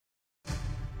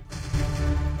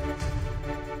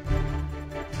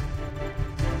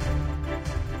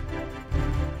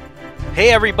Hey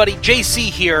everybody,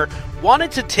 JC here. Wanted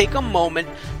to take a moment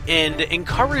and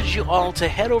encourage you all to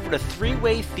head over to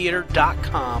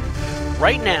threewaytheater.com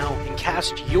right now and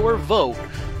cast your vote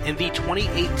in the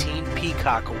 2018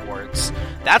 Peacock Awards.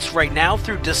 That's right now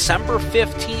through December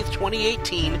 15th,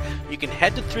 2018. You can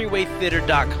head to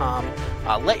threewaytheater.com,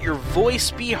 let your voice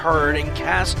be heard, and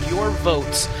cast your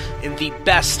votes in the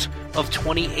best of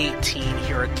 2018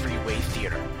 here at Three-Way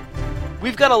Theater.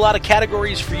 We've got a lot of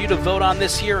categories for you to vote on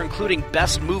this year, including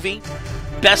Best Movie,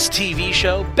 Best TV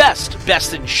Show, Best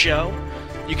in Show.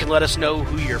 You can let us know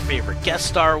who your favorite guest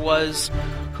star was,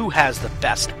 who has the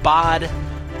best bod,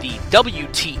 the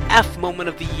WTF moment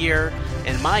of the year,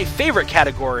 and my favorite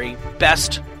category,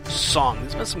 Best Song.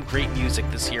 There's been some great music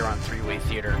this year on Three-Way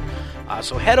Theater.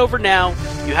 So head over now.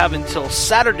 You have until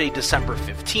Saturday, December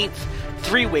 15th,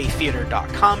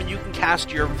 threewaytheater.com, and you can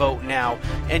cast your vote now.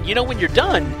 And you know, when you're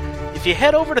done, if you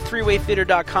head over to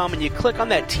threewaytheater.com and you click on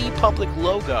that TeePublic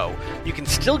logo, you can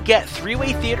still get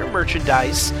Three-Way Theater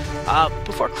merchandise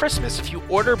before Christmas. If you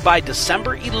order by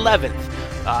December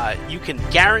 11th, you can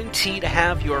guarantee to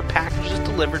have your packages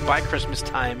delivered by Christmas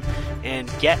time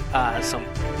and get some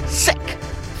sick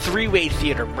Three-Way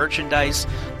Theater merchandise.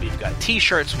 We've got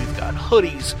t-shirts, we've got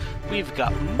hoodies, we've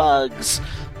got mugs.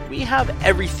 We have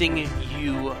everything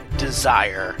you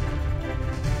desire.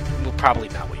 Well, probably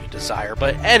not what you desire,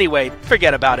 but anyway,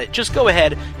 forget about it. Just go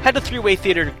ahead, head to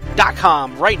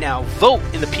threewaytheater.com right now, vote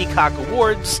in the Peacock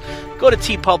Awards, go to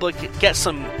TeePublic, get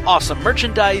some awesome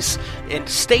merchandise, and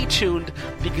stay tuned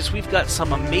because we've got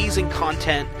some amazing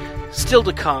content still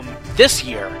to come this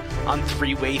year on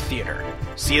Three-Way Theater.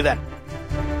 See you then.